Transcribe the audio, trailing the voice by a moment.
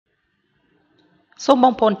សូមប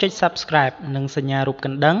ងប្អូនចុច Subscribe និងសញ្ញារូបក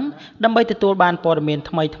ណ្ដឹងដើម្បីទទួលបានព័ត៌មាន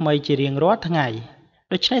ថ្មីៗជារៀងរាល់ថ្ងៃ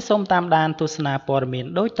ដូច្នេះសូមតាមដានទស្សនាព័ត៌មាន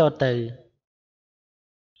ដូចតទៅ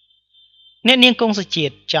អ្នកនាងគង់សុជា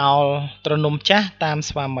តិចោលត្រនំចាស់តាម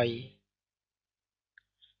ស្វាមី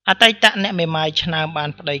អតីតអ្នកមេម៉ាយឆ្នើមបាន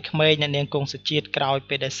ប្តីក្មេងអ្នកនាងគង់សុជាតិក្រោយ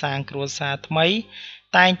ពេលដែលសាងគ្រួសារថ្មី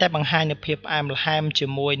តែងតែបង្ហាញនូវភាពផ្អែមល្ហែមជា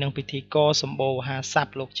មួយនឹងពិធីករសម្បូរវហាស័ព្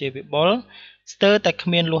ទលោកជាវិបុលស្ទើរតែគ្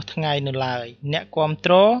មានលួសថ្ងៃនៅឡើយអ្នកគាំ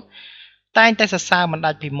ទ្រតែងតែសរសើរមិន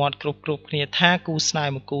ដាច់ពីមាត់គ្រប់គ្នាថាគូស្នេ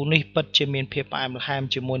ហ៍មួយគូនេះពិតជាមានភាពផ្អែមល្ហែម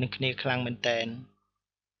ជាមួយនឹងគ្នាខ្លាំងមែនទែន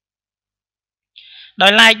ដោ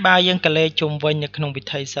យឡែកបើយើងក៏លេចជុំវិញនៅក្នុងពិ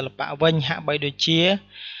ធីសិល្បៈវិញហាក់បីដូចជា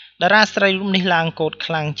តារាស្រីរូបនេះឡើងកោត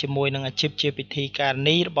ខ្លាំងជាមួយនឹងអាជីពជាពិធីការ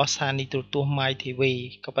នីរបស់ស្ថានីយទូរទស្សន៍ My TV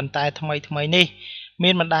ក៏ប៉ុន្តែថ្មីនេះមា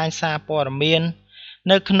នបណ្ដាញសារព័ត៌មាន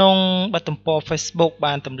នៅក្នុងបទទំព័រ Facebook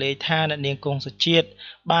បានទម្លាយថាអ្នកនាងគង់សុជាតិ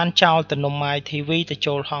បានចោលទំនុំ My TV ទៅ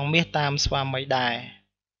ចូលហង្សមាសតាមស្វាមីដែរ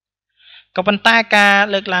ក៏ប៉ុន្តែការ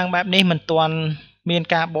លើកឡើងបែបនេះមិនទាន់មាន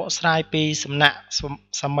ការបកស្រាយពីសំណាក់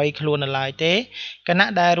សាមីខ្លួននៅឡើយទេគណៈ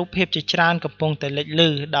ដែលរូបភាពជាច្រើនកំពុងតែលេចលឺ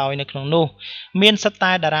ដោយនៅក្នុងនោះមានសិត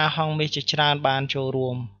តែតារាហង្សមាសជាច្រើនបានចូល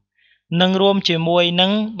រួមនិងរួមជាមួយនឹ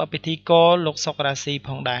ងពិធីករលោកសុករាស៊ីផ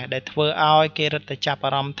ងដែរដែលធ្វើឲ្យគេរឹតតែចាប់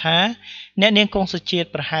អារម្មណ៍ថាអ្នកនាងគង់សុជាតិ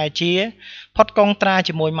ប្រហែលជាផុតកងត្រា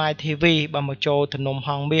ជាមួយ My TV បើមកចូលទំនុំហ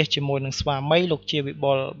ង្សមាសជាមួយនឹងស្វាមីលោកជាវិ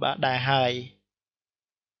បុលដែរហើយ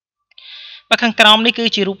បើខាងក្រោមនេះគឺ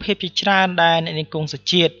ជារូបភាពជាច្រើនដែលអ្នកនាងគង់សុ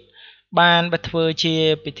ជាតិបានបើធ្វើជា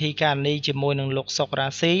ពិធីការនីជាមួយនឹងលោកសុករា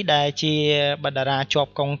ស៊ីដែលជាបតារាជា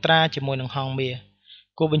ប់កងត្រាជាមួយនឹងហង្សមាស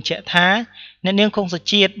គូបញ្ជាក់ថាអ្នកនាងគង់សុ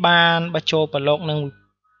ជាតិបានបញ្ចូលប្រឡូកនឹង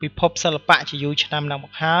ពិភពសិល្បៈជាយូរឆ្នាំណាស់ម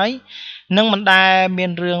កហើយនឹងមិនដែលមា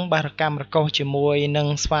នរឿងបារកម្មរកុសជាមួយនឹង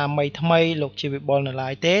ស្វាមីថ្មីលោកជាវិបុលនៅឡើ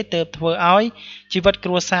យទេទើបធ្វើឲ្យជីវិតគ្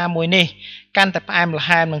រួសារមួយនេះកាន់តែផ្អែមល្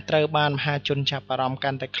ហែមនឹងត្រូវបានមហាជនចាប់អារម្មណ៍កា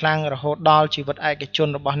ន់តែខ្លាំងរហូតដល់ជីវិតឯកជន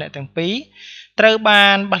របស់អ្នកទាំងពីរត្រូវបា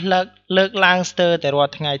នបះលើកឡើងស្ទើរតែរា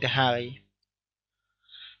ល់ថ្ងៃទៅហើយ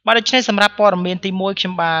បាទដូច្នេះសម្រាប់ព័ត៌មានទី1ខ្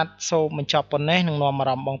ញុំបាទសូមបញ្ចប់ប៉ុណ្ណេះនឹងនាំអា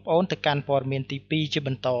រម្មណ៍បងប្អូនទៅកាន់ព័ត៌មានទី2ជាប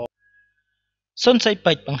ន្តសុនសី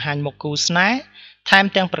ពេជ្របង្ហាញមុខគូស្នេហ៍ថែម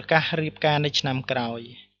ទាំងប្រកាសរៀបការនៅឆ្នាំក្រោយ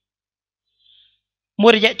មួ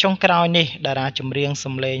យរយៈចុងក្រោយនេះតារាចម្រៀង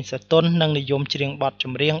សំឡេងសតុននិងនិយមច្រៀងបទច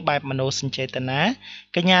ម្រៀងបែបមនោសញ្ចេតនា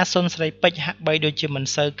កញ្ញាសុនស្រីពេជ្រហាក់បីដូចជាមិន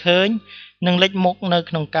សូវឃើញនឹងលេចមុខនៅ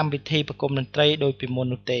ក្នុងកម្មវិធីប្រគំតន្ត្រីដោយពីមុន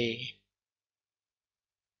នោះទេ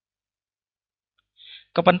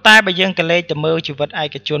ក៏ប៉ុន្តែបើយើងក៏លេចទៅមើលជីវិតឯ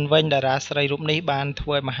កជនវិញតារាស្រីរូបនេះបានធ្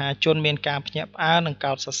វើឲ្យមហាជនមានការភ្ញាក់ផ្អើលនិង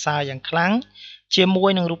កោតសរសើរយ៉ាងខ្លាំងជាមួ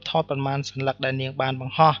យនឹងរូបថតប៉ុន្មានសន្លឹកដែលនាងបានប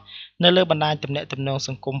ង្ហោះនៅលើបណ្ដាញទំនាក់ទំនងស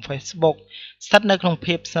ង្គម Facebook ស្ថិតនៅក្នុង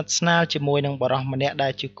ភាពស្និទ្ធស្នាលជាមួយនឹងបុរសម្នាក់ដែ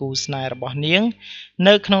លជាគូស្នេហ៍របស់នាង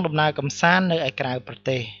នៅក្នុងដំណើរកម្សាន្តនៅឯក្រៅប្រ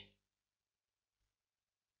ទេស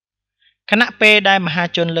ខណៈពេលដែលមហា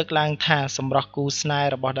ជនលើកឡើងថាសម្រស់គូស្នេហ៍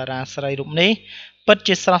របស់តារាស្រីរូបនេះពិត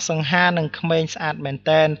ជាស្រស់សង្ហានិងក្មេងស្អាតមែន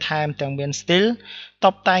តែនថែមទាំងមានស្ទីលត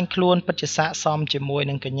បតែងខ្លួនពិតជាស័ក្តិសមជាមួយ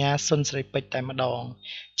នឹងកញ្ញាសុនស្រីពេជ្រតែម្ដង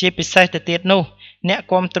ជាពិសេសទៅទៀតនោះអ្នក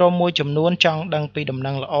គាំទ្រមួយចំនួនចង់ដឹងពីដំ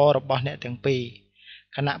ណឹងល្អរបស់អ្នកទាំងពីរ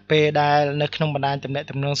ខណៈពេលដែលនៅក្នុងបណ្ដាញទំនាក់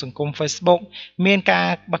ទំនងសង្គម Facebook មានការ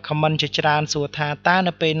បាក់ខមមិនជាច្រើនសួរថាតើ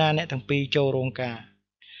នៅពេលណាអ្នកទាំងពីរចូលរោងការ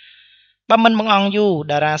បើមិនបង្អង់យូរ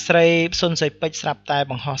តារាស្រីសុនស្រីពេជ្រស្រាប់តែ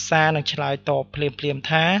បង្ហោះសារនិងឆ្លើយតបភ្លាម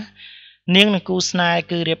ថានាងនឹងគូស្នេហ៍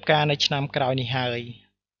គឺរៀបការនៅឆ្នាំក្រោយនេះហើយ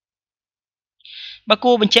បើ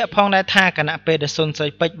គួរបញ្ជាក់ផងដែរថាគណៈពេលដែលសុនស្រី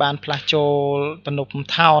ពេជ្របានផ្លាស់ចូលទំនុក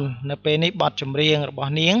ថោននៅពេលនេះបទចម្រៀងរប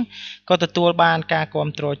ស់នាងក៏ទទួលបានការគាំ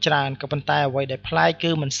ទ្រច្រើនក៏ប៉ុន្តែអ្វីដែលប្លែក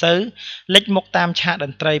គឺមិនសូវលេចមុខតាមឆាកត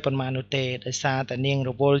ន្ត្រីប៉ុន្មាននោះទេដោយសារតែនាង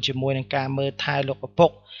រវល់ជាមួយនឹងការមើលថែលោកឪពុ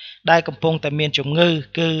កដែលកំពុងតែមានជំងឺ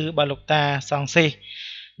គឺបើលោកតាសង្ស៊ីស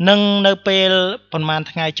នឹងនៅពេលប្រហែល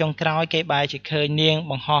ថ្ងៃចុងក្រោយគេបែរជាឃើញនាង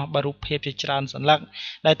បង្ហោះរូបភាពជាច្រើនសន្លឹក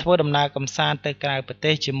ដែលធ្វើដំណើរកម្សាន្តទៅក្រៅប្រ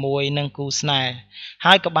ទេសជាមួយនឹងគូស្នេហ៍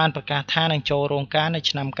ហើយក៏បានប្រកាសថានឹងចូលរោងការនៅ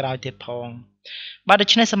ឆ្នាំក្រោយទៀតផងបាទដូ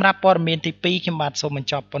ច្នេះសម្រាប់ព័ត៌មានទី2ខ្ញុំបាទសូមបញ្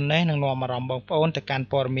ចប់ប៉ុណ្ណេះនឹងនាំអារម្មណ៍បងប្អូនទៅកាន់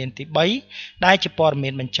ព័ត៌មានទី3ដែលជាព័ត៌មា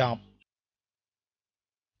នបញ្ចប់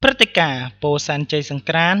ព្រឹត្តិការណ៍ពោធិ៍សែនជ័យសង្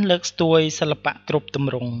ក្រាន្តលើកស្ទួយសិល្បៈគ្រប់ទ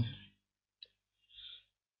ម្រង់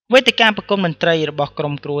វេទិកាប្រគំតន្ត្រីរបស់ក្រុ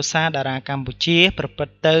មគ្រួសារតារាកម្ពុជាប្រព្រឹ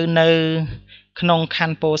ត្តទៅនៅក្នុងខ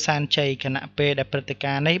ណ្ឌពោធិ៍សែនជ័យគណៈពេលដែលព្រឹត្តិ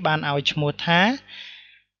ការណ៍នេះបានឲ្យឈ្មោះថា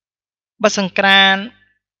បិទសង្ក្រាន្ត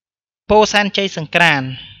ពោធិ៍សែនជ័យសង្ក្រាន្ត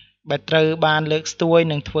ដែលត្រូវបានលើកស្ទួយ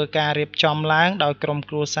និងធ្វើការរៀបចំឡើងដោយក្រុម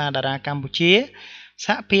គ្រួសារតារាកម្ពុជាស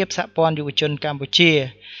ហភាពសហព័ន្ធយុវជនកម្ពុជា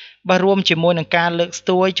បើរួមជាមួយនឹងការលើកស្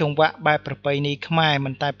ទួយចង្វាក់បែបប្រពៃណីខ្មែរ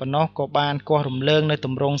មិនតែប៉ុណ្ណោះក៏បានគាស់រំលើងនៅទ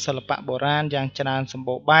ម្រង់សិល្បៈបុរាណយ៉ាងច្រើនសម្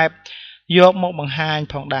បូរបែបយកមកបង្ហាញ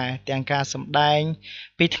ផងដែរទាំងការសម្ដែង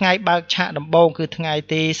ពីថ្ងៃបើកឆាកដំបូងគឺថ្ងៃ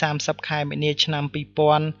ទី30ខែមីនាឆ្នាំ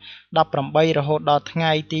2018រហូតដល់ថ្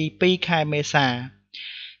ងៃទី2ខែមេសា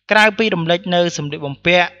ក្រៅពីរំលេចនៅសម្លៀកបំ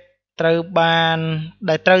ពាក់ត្រូ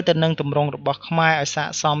វទៅនឹងទម្រង់របស់ខ្មែរឲ្យស័ក្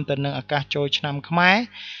តិសមទៅនឹងឱកាសចូលឆ្នាំខ្មែរ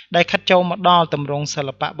ដែលខិតចូលមកដល់ទម្រង់សិ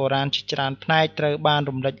ល្បៈបុរាណជាច្រើនផ្នែកត្រូវបាន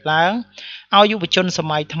រំលេចឡើងឲ្យយុវជនស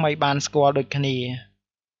ម័យថ្មីបានស្គាល់ដូចគ្នា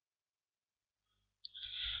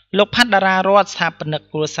លោកផាត់តារារដ្ឋស្ថាបនិក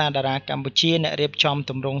គ្រួសារតារាកម្ពុជាអ្នករៀបចំ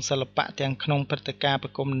ទម្រង់សិល្បៈទាំងក្នុងព្រឹត្តិការណ៍ប្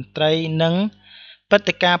រគំតន្ត្រីនិងព្រឹត្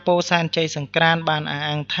តិការណ៍ពោធិ៍សែនជ័យសង្ក្រាន្តបានអះ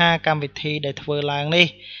អាងថាកម្មវិធីដែលធ្វើឡើងនេះ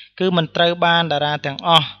គឺមិនត្រូវបានតារាទាំង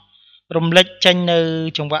អស់រំលេចចេញនៅ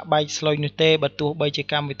ចង្វាក់បែកស្លុយនោះទេបើទោះបីជា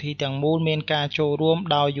កម្មវិធីទាំងមូលមានការចូលរួម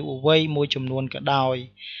ដោយយុវវ័យមួយចំនួនក៏ដោយ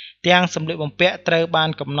ទាំងសម្លៀកបំពាក់ត្រូវបាន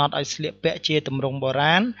កំណត់ឲ្យស្លៀកពាក់ជាទម្រង់បុ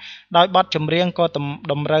រាណដោយបទចម្រៀងក៏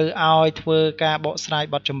តម្រូវឲ្យធ្វើការបកស្រាយ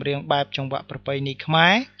បទចម្រៀងបែបចង្វាក់ប្រពៃណីខ្មែ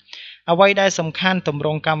រអ្វីដែលសំខាន់ទម្រ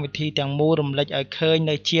ង់កម្មវិធីទាំងមូលរំលេចឲ្យឃើញ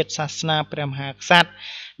នៅជាតិសាសនាព្រះមហាក្សត្រ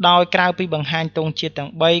ដោយក្រៅពីបង្ហាញទង់ជាតិទាំ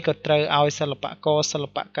ង3ក៏ត្រូវឲ្យសិល្បករសិ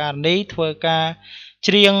ល្បការិនីធ្វើការ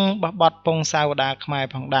ច្រៀងបបទពងសាវតាខ្មែរ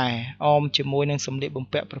ផងដែរអមជាមួយនឹងសម្លៀកបំ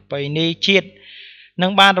ពាក់ប្រពៃណីជាតិនឹ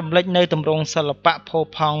ងបានរំលេចនៅទម្រង់សិល្បៈផូរ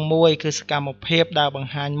ផង់មួយគឺសកម្មភាពដែលប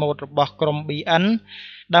ង្ហាញម៉ូដរបស់ក្រុម BN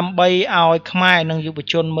ដើម្បីឲ្យខ្មែរនិងយុវ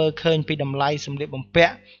ជនមើលឃើញពីតម្លៃសម្លៀកបំពា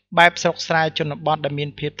ក់បែបស្រុកស្រែជនបទដែលមាន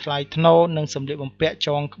ភាពថ្លៃថ្នូរនិងសម្លៀកបំពាក់ច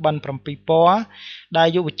ងក្បិន7ពណ៌ដែល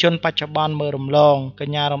យុវជនបច្ចុប្បន្នមើលរំលងក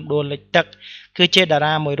ញ្ញារំដួលលិចទឹកគឺជាតា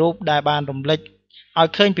រាមួយរូបដែលបានរំលេចឲ្យ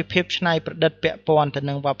ឃើញពីភាពច្នៃប្រឌិតពាក់ព័ន្ធទៅ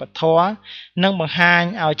នឹងវប្បធម៌និងបង្ហាញ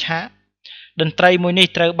ឲ្យឆាកតន្ត្រីមួយនេះ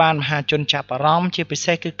ត្រូវបានមហាជនចាប់អារម្មណ៍ជាពិ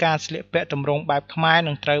សេសគឺការស្លៀកពាក់ទម្រង់បែបខ្មែរ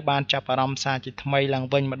នឹងត្រូវបានចាប់អារម្មណ៍សារជាថ្មីឡើង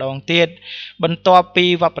វិញម្ដងទៀតបន្ទាប់ពី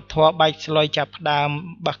វប្បធម៌បែកស្លុយចាប់ផ្ដើម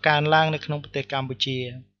បះកើនឡើងនៅក្នុងប្រទេសកម្ពុជា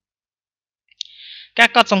ការ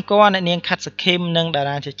កត់សម្គាល់អ្នកនាងខាត់សខឹមនិងតា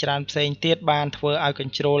រាជាច្រើនផ្សេងទៀតបានធ្វើឲ្យក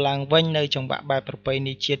ញ្ជ្រោលឡើងវិញនៅចង្វាក់បែបប្រពៃ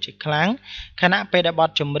ណីជាតិជាខ្លាំងខណៈពេលដែលបទ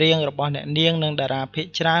ចម្រៀងរបស់អ្នកនាងនិងតារាភាគ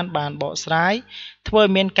ច្រើនបានបកស្រាយធ្វើឲ្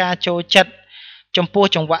យមានការចូលចិត្តចំពោះ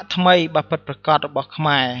ចង្វាក់ថ្មីបើពិតប្រាកដរបស់ខ្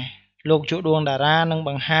មែរលោកយុដួងតារានឹងប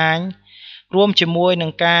ង្ហាញរួមជាមួយនឹ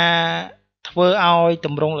ងការធ្វើឲ្យទ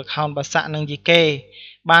ម្រង់ល្ខោនបាសាក់និងយីកេ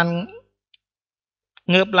បាន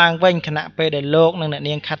ងើបឡើងវិញខណៈពេលដែលលោកនិងអ្នក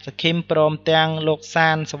នាងខាត់សខឹមព្រមទាំងលោកសា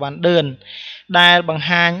នសវណ្ណឌឿនដែលបង្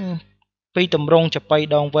ហាញពីទម្រង់ចបៃ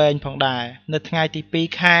ដងវែងផងដែរនៅថ្ងៃទី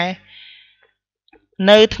2ខែ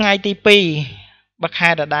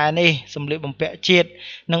ដដែលនេះសម្លៀកបំពាក់ជាតិ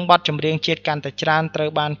និងបទចម្រៀងជាតិកាន់តែច្រើនត្រូវ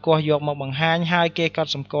បានគាស់យកមកបង្ហាញហើយគេក៏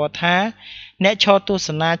សម្គាល់ថាអ្នកឈរទស្ស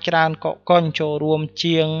នាច្រើនកកកុញចូលរួម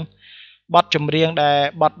ជាងបទចម្រៀងដែល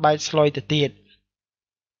បទបែកស្លុយទៅទៀត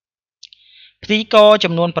ពិធីករ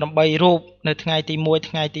ចំនួន8រូបនៅថ្ងៃទី1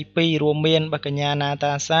ថ្ងៃទី2រួមមានបកញ្ញាណា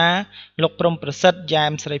តាសាលោកព្រំប្រសិទ្ធយ៉ែ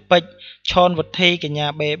មស្រីពេជ្រឈុនវុធីកញ្ញា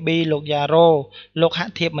បេប៊ីលោកយ៉ារ៉ូលោកហ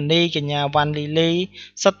ធិបមនីកញ្ញាវ៉ាន់លីលី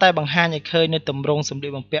សុទ្ធតែបង្ហាញឲ្យឃើញនៅទម្រង់សម្លៀ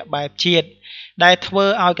កបំពាក់បែបជាតិដែលធ្វើ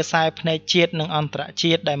ឲ្យកសែភ្នែកជាតិនិងអន្តរ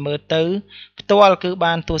ជាតិដែលមើលទៅផ្ទាល់គឺ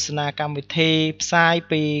បានទស្សនាកម្មវិធីផ្សាយ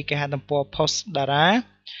ពីគេហទំព័រ Post Dara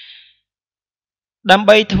ដើម្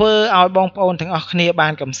បីធ្វើឲ្យបងប្អូនទាំងអស់គ្នាបា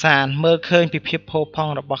នកំសាន្តមើលឃើញពីភាពផូរផ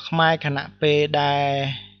ង់របស់ខ្មែរខណៈពេលដែល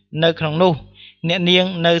នៅក្នុងនោះអ្នកនាង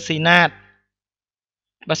នៅស៊ីណាត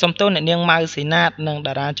បើសំទោសអ្នកនាងម៉ៅស៊ីណាតនិង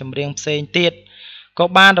តារាចម្រៀងផ្សេងទៀតក៏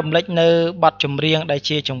បានរំលេចនៅបទចម្រៀងដែល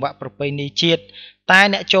ជាចង្វាក់ប្រពៃណីជាតិតែ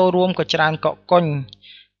អ្នកចូលរួមក៏ច្រើនកកកុញ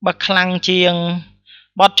បើខ្លាំងជាង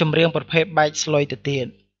បទចម្រៀងប្រភេទបែកស្លុយទៅទៀត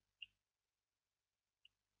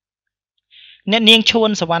អ្នកនាងឈួន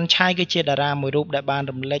សវណ្ណឆៃគឺជាតារាមួយរូបដែលបាន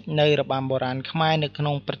រំលេចនៅរបាំបុរាណខ្មែរនៅក្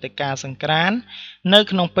នុងព្រឹត្តិការណ៍សង្ក្រាន្តនៅ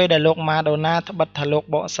ក្នុងពេលដែលលោកម៉ាដូណាត្បិតថាលោក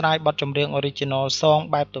បកស្រាយបទចម្រៀង Original Song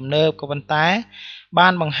បែបទំនើបក៏ប៉ុន្តែបា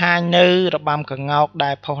នបង្ហាញនៅរបាំក្ងោក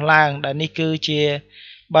ដែលផុសឡើងដែលនេះគឺជា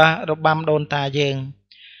របាំដូនតាយើង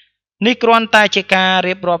នេះគ្រាន់តែជាការ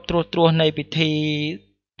រៀបរាប់ត្រួសៗនៃពិធី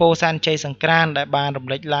ពោធិ៍សែនជ័យសង្ក្រាន្តដែលបានរំ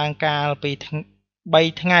លេចឡើងកាលពី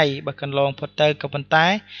3ថ្ងៃបើកន្លងផុតទៅក៏ប៉ុន្តែ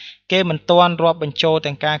គេមិនទាន់រាប់បញ្ចូល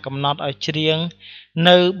ទាំងការកំណត់ឲ្យច្រៀង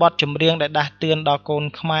នៅបទចម្រៀងដែលដាស់តឿនដល់កូន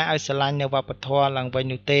ខ្មែរឲ្យស្រឡាញ់នៅវប្បធម៌ឡើងវិញ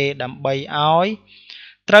នោះទេដើម្បីឲ្យ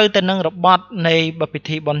ត្រូវទៅនឹងរបត់នៃពិ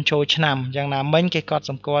ធីបុណ្យចូលឆ្នាំយ៉ាងណាមិញគេក៏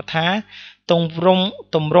សម្គាល់ថាទ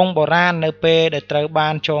ម្រង់បុរាណនៅពេលដែលត្រូវបា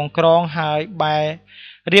នចងក្រងហើយបែរ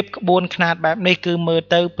រៀបក្បួនខ្នាតបែបនេះគឺមើល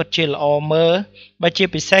ទៅពិតជាល្អមើលបើជា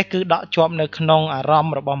ពិសេសគឺដកជាប់នៅក្នុងអារម្ម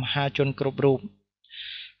ណ៍របស់មហាជនគ្រប់រូប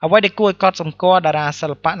អ្វីដែលគួរឲ្យកត់សម្គាល់តារាសិ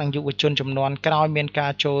ល្បៈនិងយុវជនជំនាន់ក្រោយមានកា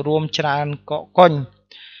រចូលរួមច្រើនកកកុញ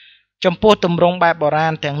ចំពោះទម្រង់បែបបុរា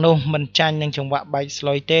ណទាំងនោះមិនចាញ់នឹងចង្វាក់បែកស្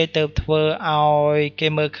លុយទេទើបធ្វើឲ្យគេ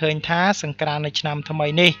មើលឃើញថាសង្ក្រាន្តនៅឆ្នាំថ្មី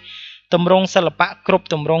នេះទម្រង់សិល្បៈគ្រប់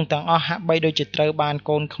ទម្រង់ទាំងអស់ហាក់បីដូចជាត្រូវបាន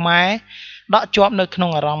កូនខ្មែរដកជាប់នៅក្នុង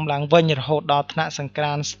អារម្មណ៍ឡើងវិញរហូតដល់ថ្នាក់សង្ក្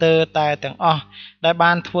រាន្តស្ទើរតែទាំងអស់ដែល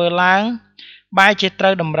បានធ្វើឡើងបែរជាត្រូ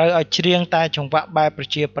វតម្រូវឲ្យច្រៀងតែចង្វាក់បែបប្រ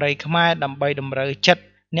ជាប្រិយខ្មែរដើម្បីតម្រូវចិត្ត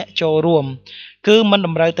អ្នកចូលរួមគឺមិនត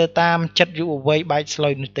ម្រូវទៅតាមចិត្តយុវវ័យបែកស្លុ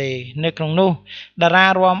យនោះទេនៅក្នុងនោះតារា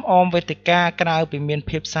រាំអមវេទិកាក្រៅពីមាន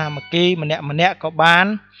ភាពសាមគ្គីម្នាក់ក៏បាន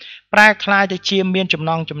ប្រែក្លាយទៅជាមានចំ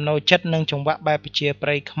ណង់ចំណូលចិត្តនឹងចង្វាក់បែបប្រជាប្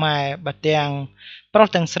រិយខ្មែរបើទាំងប្រុស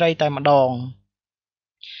ទាំងស្រីតែម្ដង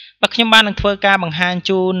បើខ្ញុំបាននឹងធ្វើការបង្ហាញ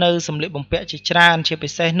ជូននៅសម្លៀកបំពាក់ជាច្រើនជាពិ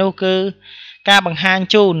សេសនោះគឺការបង្ហាញ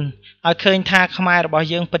ជូនឲ្យឃើញថាខ្មែររបស់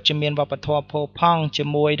យើងពិតជាមានវប្បធម៌ផូរផង់ជា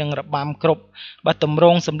មួយនឹងរបាំគ្រប់បើទម្រ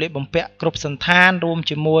ង់សម្លៀកបំពាក់គ្រប់សន្តានរួម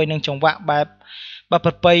ជាមួយនឹងចង្វាក់បែប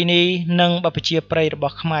ប្រពៃណីនិងប្រជាប្រិយរប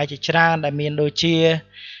ស់ខ្មែរជាច្រើនដែលមានដូចជា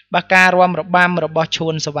បើការរាំរបាំរបស់ឈួ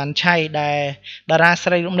នសវណ្ណឆៃដែលតារាស្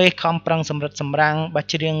រីរូបនេះខំប្រឹងសម្រិតសម្រាំងបើ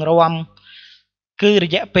ច្រៀងរាំគឺរ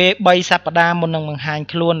យៈពេល3សប្តាហ៍មុននឹងបង្ហាញ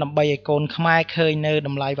ខ្លួនដើម្បីឲ្យកូនខ្មែរឃើញនៅត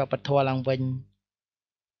ម្លៃវប្បធម៌ឡើងវិញ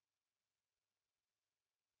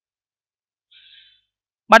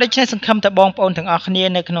បាទដូច្នេះសង្ឃឹមថាបងប្អូនទាំងអស់គ្នា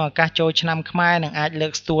នៅក្នុងឱកាសចូលឆ្នាំខ្មែរនឹងអាចលើ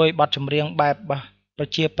កស្ទួយបទចម្រៀងបែបប្រ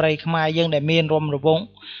ជាប្រិយខ្មែរយើងដែលមានរាំវង់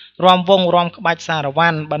រាំក្បាច់សារវ័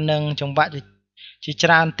នបាននឹងចង្វាក់ជាច្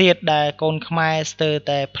រើនទៀតដែលកូនខ្មែរស្ទើរ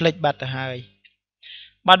តែភ្លេចបាត់ទៅហើយ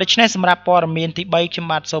បាទដូច្នេះសម្រាប់ព័ត៌មានទី3ខ្ញុំ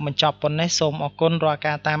បាទសូមបញ្ចប់ប៉ុណ្ណេះសូមអរគុណរាល់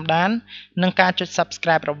ការតាមដាននិងការចុច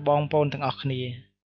Subscribe របស់បងប្អូនទាំងអស់គ្នា